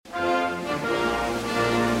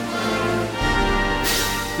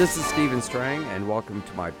This is Stephen Strang, and welcome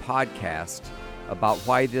to my podcast about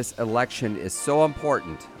why this election is so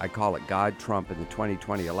important. I call it God, Trump, and the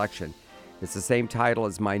 2020 election. It's the same title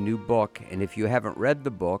as my new book, and if you haven't read the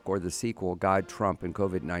book or the sequel, God, Trump, and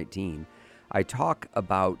COVID-19, I talk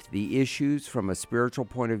about the issues from a spiritual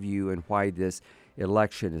point of view and why this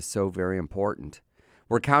election is so very important.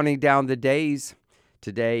 We're counting down the days.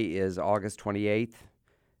 Today is August 28th.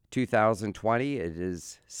 2020, it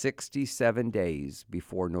is 67 days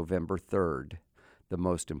before November 3rd, the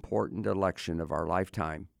most important election of our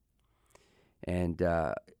lifetime. And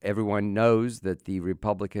everyone knows that the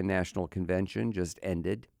Republican National Convention just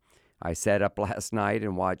ended. I sat up last night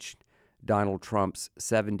and watched Donald Trump's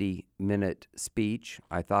 70-minute speech.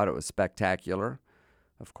 I thought it was spectacular.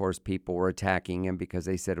 Of course, people were attacking him because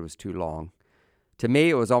they said it was too long. To me,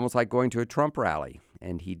 it was almost like going to a Trump rally,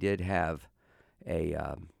 and he did have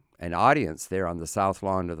an audience there on the south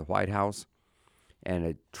lawn of the White House and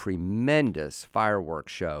a tremendous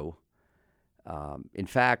fireworks show. In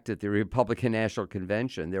fact, at the Republican National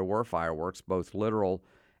Convention, there were fireworks, both literal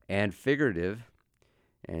and figurative,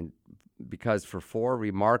 and because for 4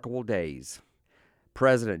 remarkable days,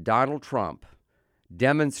 President Donald Trump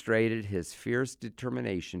demonstrated his fierce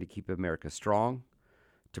determination to keep America strong,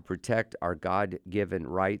 to protect our God-given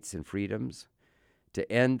rights and freedoms, to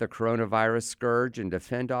end the coronavirus scourge and to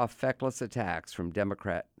fend off feckless attacks from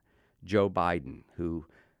Democrat Joe Biden, who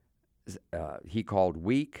he called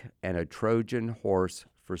weak and a Trojan horse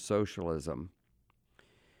for socialism.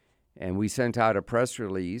 And we sent out a press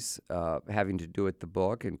release having to do with the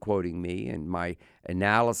book and quoting me and my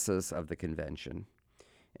analysis of the convention.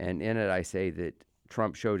 And in it, I say that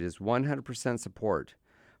Trump showed his 100% support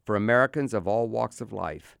for Americans of all walks of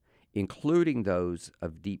life, including those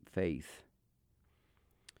of deep faith.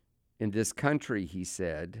 In this country, he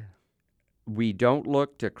said, we don't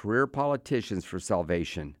look to career politicians for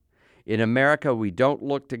salvation. In America, we don't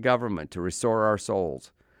look to government to restore our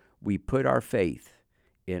souls. We put our faith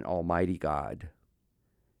in Almighty God.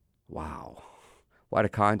 Wow, what a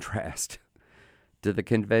contrast to the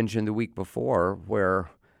convention the week before where,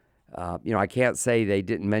 I can't say they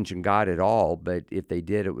didn't mention God at all, but if they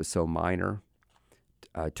did, it was so minor.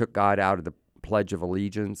 Took God out of the Pledge of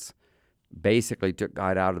Allegiance. Basically took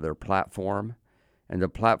God out of their platform, and the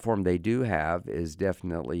platform they do have is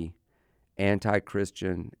definitely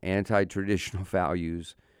anti-Christian, anti-traditional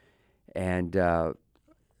values, and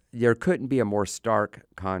there couldn't be a more stark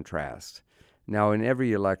contrast. Now, in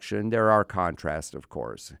every election, there are contrasts, of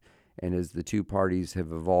course, and as the two parties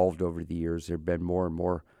have evolved over the years, there have been more and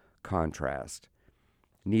more contrast.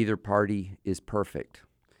 Neither party is perfect.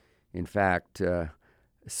 In fact,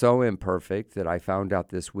 so imperfect that I found out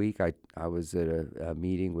this week, I was at a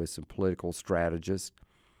meeting with some political strategists,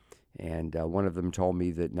 and one of them told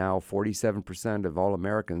me that now 47% of all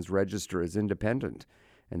Americans register as independent,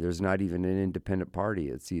 and there's not even an independent party.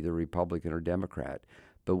 It's either Republican or Democrat.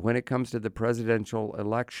 But when it comes to the presidential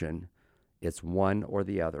election, it's one or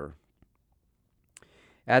the other.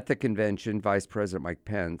 At the convention, Vice President Mike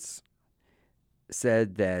Pence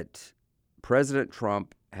said that President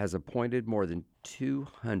Trump has appointed more than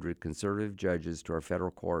 200 conservative judges to our federal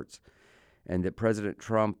courts, and that President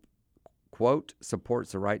Trump, quote,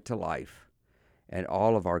 supports the right to life and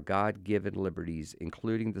all of our God-given liberties,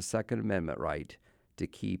 including the Second Amendment right to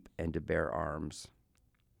keep and to bear arms.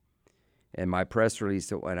 In my press release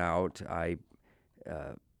that went out, I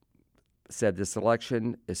said this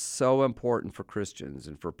election is so important for Christians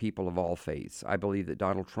and for people of all faiths. I believe that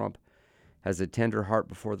Donald Trump has a tender heart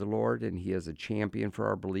before the Lord, and he is a champion for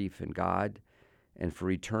our belief in God and for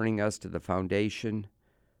returning us to the foundation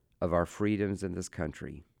of our freedoms in this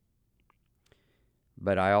country.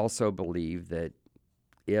 But I also believe that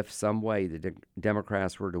if some way the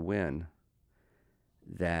Democrats were to win,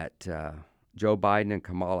 that Joe Biden and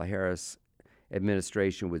Kamala Harris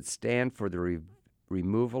administration would stand for the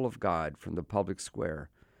removal of God from the public square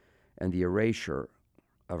and the erasure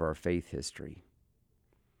of our faith history.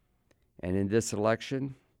 And in this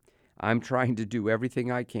election, I'm trying to do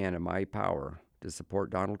everything I can in my power to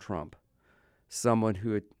support Donald Trump, someone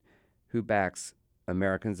who backs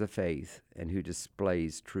Americans of faith and who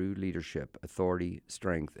displays true leadership, authority,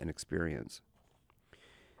 strength, and experience.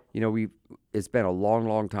 It's been a long,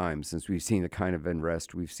 long time since we've seen the kind of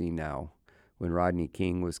unrest we've seen now. When Rodney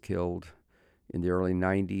King was killed in the early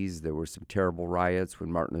 90s, there were some terrible riots.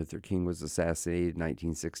 When Martin Luther King was assassinated in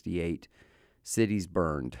 1968, cities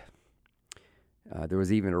burned. There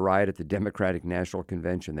was even a riot at the Democratic National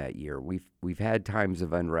Convention that year. We've had times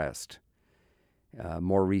of unrest.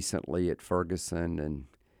 More recently at Ferguson and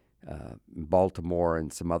Baltimore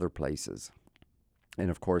and some other places, and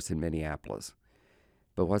of course in Minneapolis.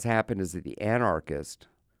 But what's happened is that the anarchists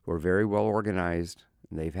who are very well organized,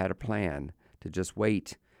 and they've had a plan to just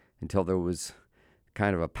wait until there was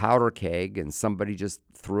kind of a powder keg and somebody just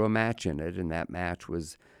threw a match in it, and that match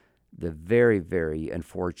was the very, very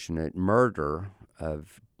unfortunate murder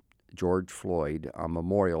of George Floyd on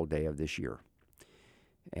Memorial Day of this year.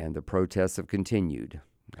 And the protests have continued.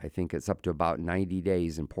 I think it's up to about 90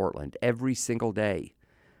 days in Portland, every single day.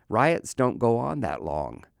 Riots don't go on that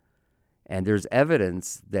long. And there's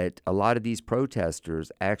evidence that a lot of these protesters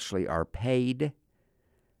actually are paid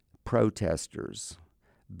protesters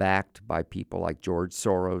backed by people like George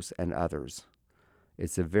Soros and others.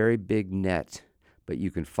 It's a very big net, but you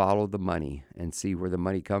can follow the money and see where the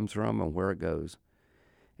money comes from and where it goes.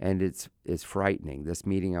 And it's frightening. This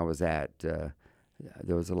meeting I was at, there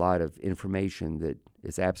was a lot of information that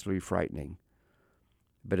is absolutely frightening.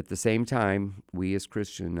 But at the same time, we as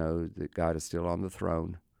Christians know that God is still on the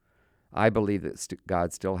throne. I believe that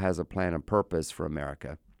God still has a plan and purpose for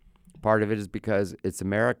America. Part of it is because it's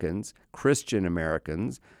Americans, Christian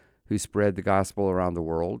Americans, who spread the gospel around the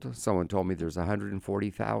world. Someone told me there's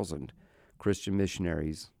 140,000 Christian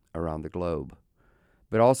missionaries around the globe.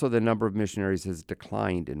 But also the number of missionaries has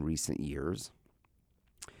declined in recent years.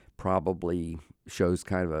 Probably shows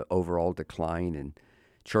kind of an overall decline in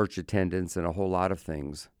church attendance and a whole lot of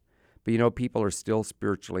things. But people are still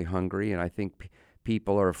spiritually hungry, and I think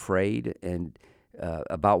people are afraid and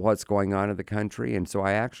about what's going on in the country. And so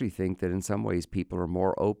I actually think that in some ways people are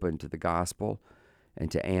more open to the gospel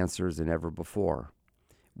and to answers than ever before.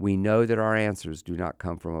 We know that our answers do not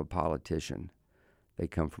come from a politician. They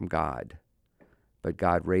come from God. But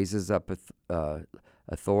God raises up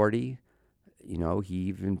authority. He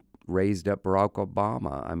even raised up Barack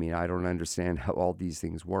Obama. I don't understand how all these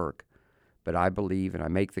things work. But I believe, and I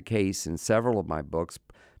make the case in several of my books,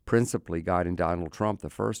 principally God and Donald Trump, the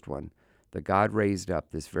first one, that God raised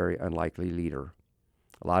up this very unlikely leader.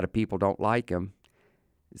 A lot of people don't like him.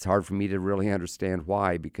 It's hard for me to really understand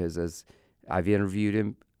why, because as I've interviewed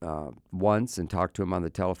him once and talked to him on the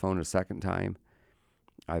telephone a second time,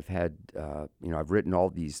 I've had, I've written all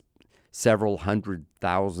these several hundred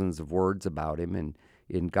thousands of words about him, and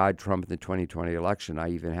in God, Trump, in the 2020 election, I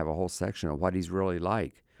even have a whole section on what he's really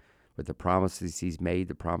like, with the promises he's made,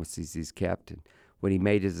 the promises he's kept. And when he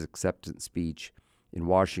made his acceptance speech in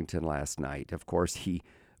Washington last night, of course, he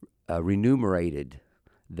remunerated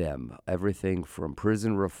them, everything from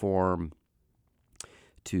prison reform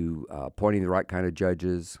to appointing the right kind of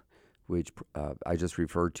judges, which I just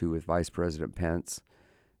referred to with Vice President Pence,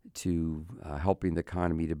 to helping the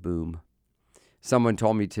economy to boom. Someone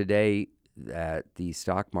told me today that the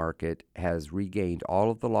stock market has regained all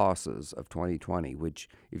of the losses of 2020, which,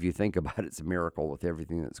 if you think about it, it's a miracle with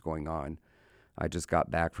everything that's going on. I just got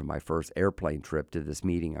back from my first airplane trip to this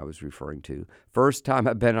meeting I was referring to. First time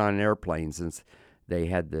I've been on an airplane since they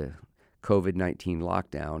had the COVID-19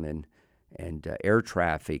 lockdown, and air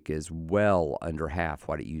traffic is well under half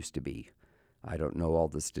what it used to be. I don't know all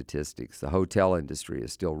the statistics. The hotel industry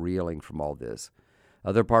is still reeling from all this.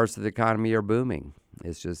 Other parts of the economy are booming.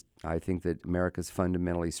 It's just, I think that America's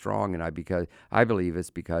fundamentally strong, and I believe it's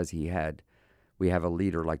because we have a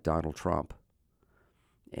leader like Donald Trump.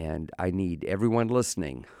 And I need everyone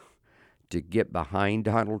listening to get behind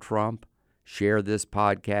Donald Trump, share this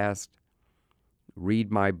podcast,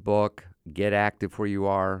 read my book, get active where you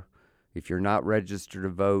are. If you're not registered to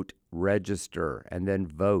vote, register and then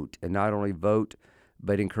vote. And not only vote,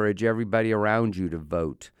 but encourage everybody around you to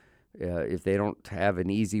vote. If they don't have an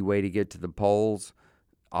easy way to get to the polls,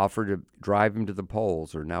 offer to drive them to the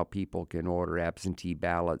polls. Or now people can order absentee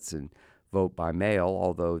ballots and vote by mail,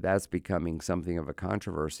 although that's becoming something of a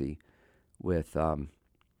controversy with, the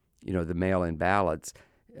mail-in ballots.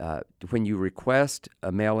 When you request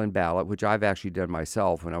a mail-in ballot, which I've actually done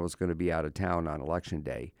myself when I was going to be out of town on Election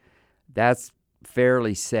Day, that's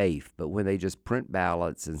fairly safe. But when they just print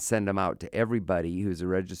ballots and send them out to everybody who's a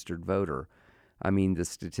registered voter, the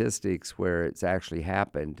statistics where it's actually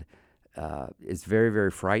happened is very,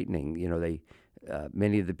 very frightening.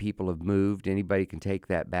 Many of the people have moved. Anybody can take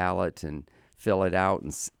that ballot and fill it out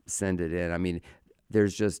and send it in.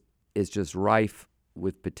 It's just rife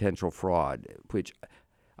with potential fraud, which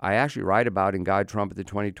I actually write about in God, Trump, at the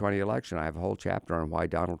 2020 election. I have a whole chapter on why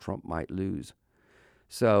Donald Trump might lose.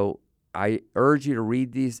 So I urge you to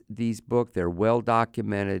read these books. They're well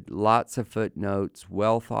documented, lots of footnotes,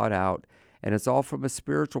 well thought out, and it's all from a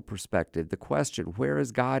spiritual perspective. The question, where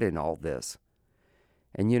is God in all this?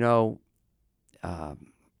 And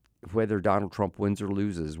whether Donald Trump wins or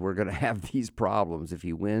loses, we're going to have these problems. If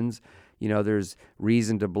he wins, there's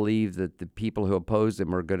reason to believe that the people who oppose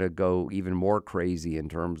him are going to go even more crazy in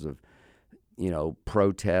terms of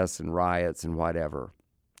protests and riots and whatever.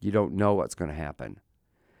 You don't know what's going to happen.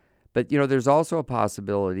 But, there's also a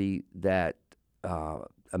possibility that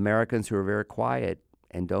Americans who are very quiet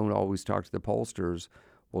and don't always talk to the pollsters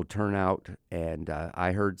will turn out. And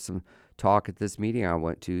I heard some talk at this meeting I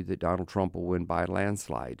went to that Donald Trump will win by a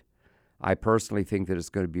landslide. I personally think that it's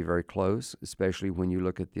going to be very close, especially when you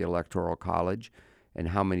look at the Electoral College and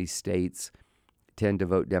how many states tend to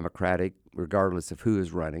vote Democratic regardless of who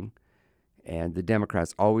is running. And the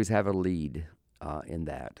Democrats always have a lead in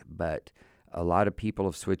that. But a lot of people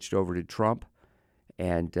have switched over to Trump.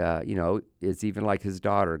 And, it's even like his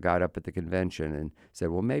daughter got up at the convention and said,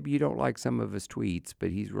 well, maybe you don't like some of his tweets,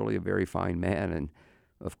 but he's really a very fine man. And,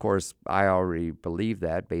 of course, I already believe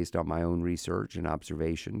that based on my own research and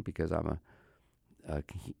observation because I'm a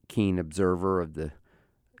keen observer of the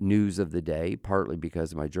news of the day, partly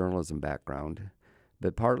because of my journalism background,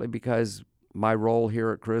 but partly because my role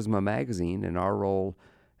here at Charisma Magazine and our role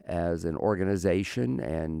as an organization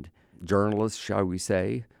and journalists, shall we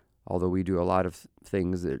say, although we do a lot of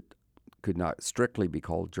things that could not strictly be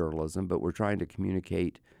called journalism, but we're trying to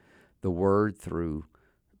communicate the word through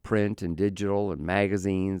print and digital and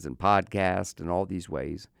magazines and podcasts and all these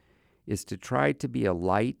ways, is to try to be a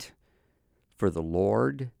light for the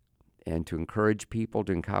Lord and to encourage people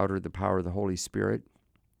to encounter the power of the Holy Spirit.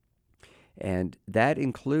 And that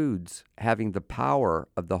includes having the power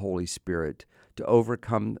of the Holy Spirit to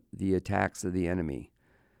overcome the attacks of the enemy.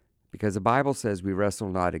 Because the Bible says we wrestle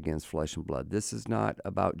not against flesh and blood. This is not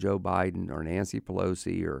about Joe Biden or Nancy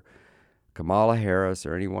Pelosi or Kamala Harris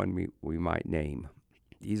or anyone we might name.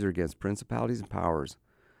 These are against principalities and powers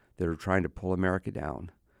that are trying to pull America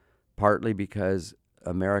down, partly because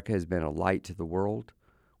America has been a light to the world.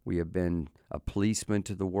 We have been a policeman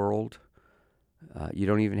to the world. You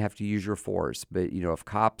don't even have to use your force. But, if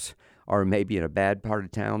cops are maybe in a bad part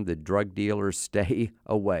of town, the drug dealers stay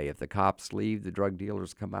away. If the cops leave, the drug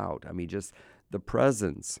dealers come out. I mean, just the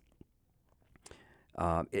presence.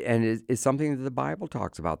 And it's something that the Bible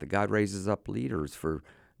talks about, that God raises up leaders for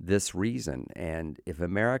this reason. And if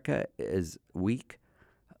America is weak,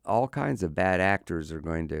 all kinds of bad actors are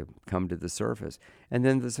going to come to the surface. And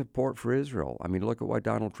then the support for Israel. I mean, look at what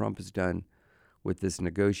Donald Trump has done with this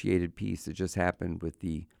negotiated peace that just happened with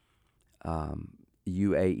the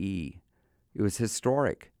UAE. It was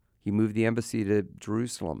historic. He moved the embassy to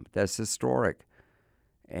Jerusalem. That's historic.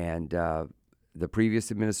 And the previous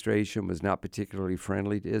administration was not particularly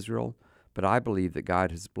friendly to Israel, but I believe that God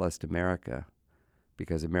has blessed America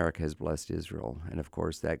because America has blessed Israel. And, of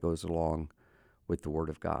course, that goes along with the Word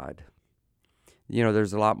of God.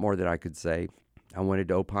 There's a lot more that I could say. I wanted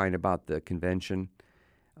to opine about the convention.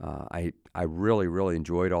 I really, really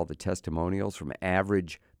enjoyed all the testimonials from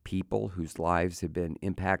average people whose lives have been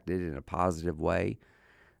impacted in a positive way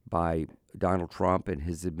by Donald Trump and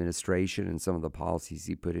his administration and some of the policies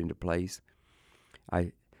he put into place.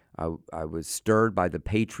 I was stirred by the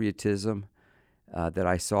patriotism that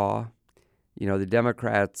I saw. The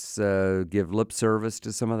Democrats give lip service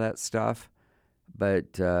to some of that stuff,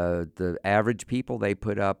 but the average people they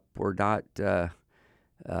put up were not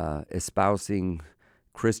espousing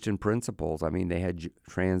Christian principles. I mean, they had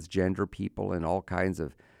transgender people and all kinds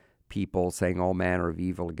of people saying all manner of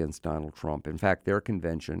evil against Donald Trump. In fact, their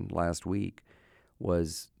convention last week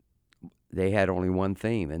they had only one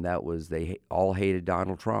theme, and that was they all hated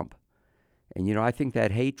Donald Trump. And, I think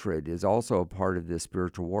that hatred is also a part of this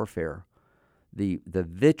spiritual warfare. The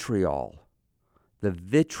vitriol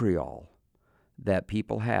that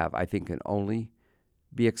people have, I think, can only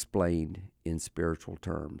be explained in spiritual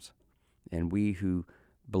terms. And we who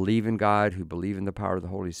believe in God, who believe in the power of the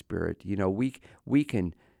Holy Spirit, we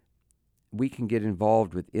can get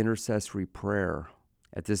involved with intercessory prayer.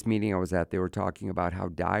 At this meeting I was at, they were talking about how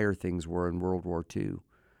dire things were in World War II,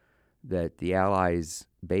 that the Allies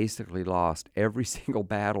basically lost every single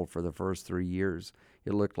battle for the first 3 years.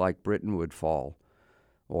 It looked like Britain would fall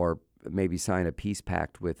or maybe sign a peace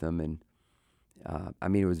pact with them. And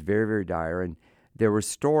it was very, very dire. And there were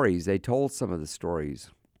stories, they told some of the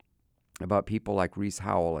stories about people like Reese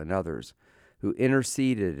Howell and others who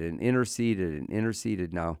interceded and interceded and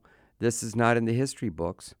interceded. Now, this is not in the history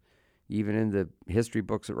books. Even in the history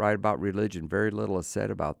books that write about religion, very little is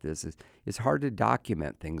said about this. It's hard to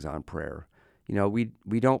document things on prayer.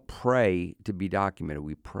 We don't pray to be documented.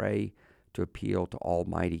 We pray to appeal to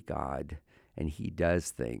Almighty God, and He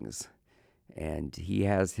does things. And He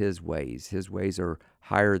has His ways. His ways are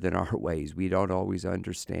higher than our ways. We don't always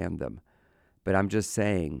understand them. But I'm just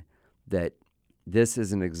saying that this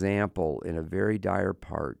is an example in a very dire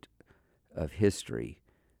part of history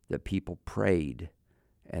that people prayed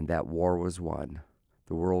and that war was won.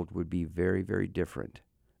 the world would be very, very different,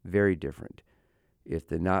 if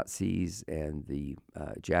the Nazis and the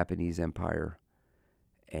Japanese Empire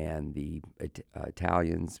and the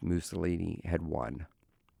Italians, Mussolini, had won.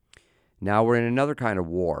 Now we're in another kind of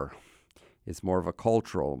war. It's more of a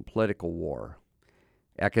cultural and political war,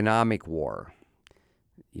 economic war.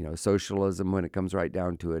 Socialism, when it comes right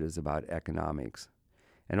down to it, is about economics.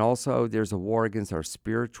 And also there's a war against our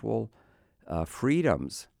spiritual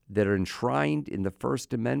freedoms that are enshrined in the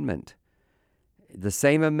First Amendment. The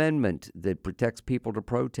same amendment that protects people to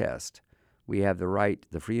protest. We have the right,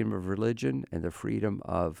 the freedom of religion and the freedom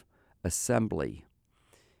of assembly.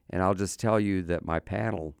 And I'll just tell you that my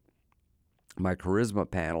charisma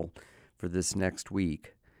panel for this next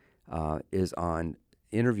week is on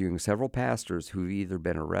interviewing several pastors who've either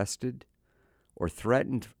been arrested or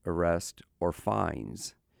threatened arrest or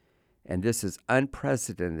fines. And this is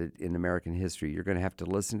unprecedented in American history. You're going to have to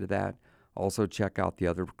listen to that. Also, check out the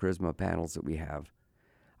other Charisma panels that we have.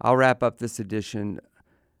 I'll wrap up this edition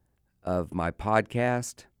of my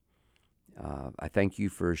podcast. I thank you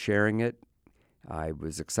for sharing it. I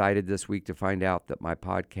was excited this week to find out that my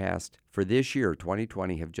podcast for this year,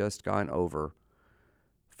 2020, have just gone over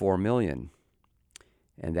 4 million.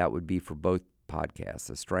 And that would be for both podcasts.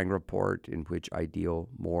 The Strang Report, in which I deal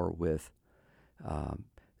more with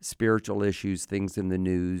spiritual issues, things in the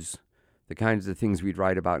news, the kinds of things we'd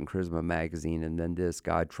write about in Charisma Magazine, and then this,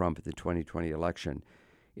 God, Trump at the 2020 election,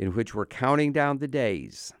 in which we're counting down the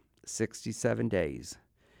days, 67 days,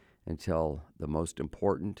 until the most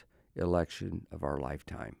important election of our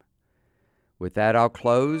lifetime. With that, I'll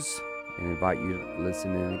close and invite you to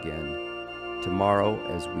listen in again tomorrow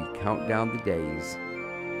as we count down the days.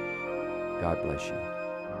 God bless you.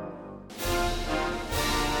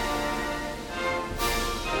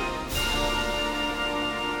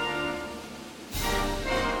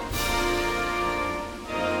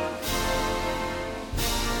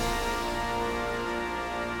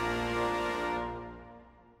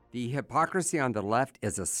 The hypocrisy on the left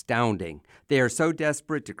is astounding. They are so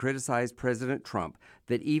desperate to criticize President Trump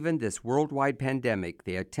that even this worldwide pandemic,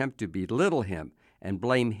 they attempt to belittle him and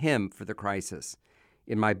blame him for the crisis.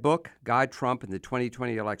 In my book, God, Trump, and the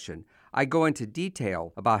 2020 election, I go into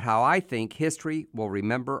detail about how I think history will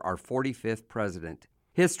remember our 45th president.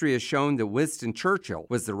 History has shown that Winston Churchill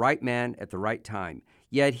was the right man at the right time,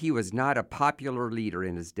 yet he was not a popular leader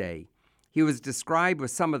in his day. He was described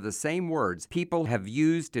with some of the same words people have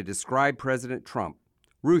used to describe President Trump: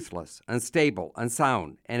 ruthless, unstable,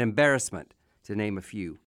 unsound, and embarrassment, to name a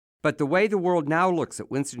few. But the way the world now looks at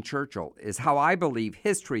Winston Churchill is how I believe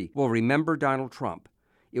history will remember Donald Trump.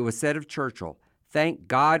 It was said of Churchill, "Thank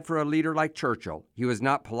God for a leader like Churchill. He was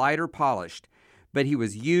not polite or polished, but he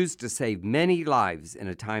was used to save many lives in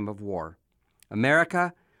a time of war."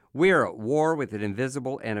 America, we're at war with an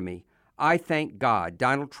invisible enemy. I thank God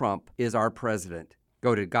Donald Trump is our president.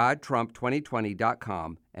 Go to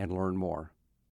godtrump2020.com and learn more.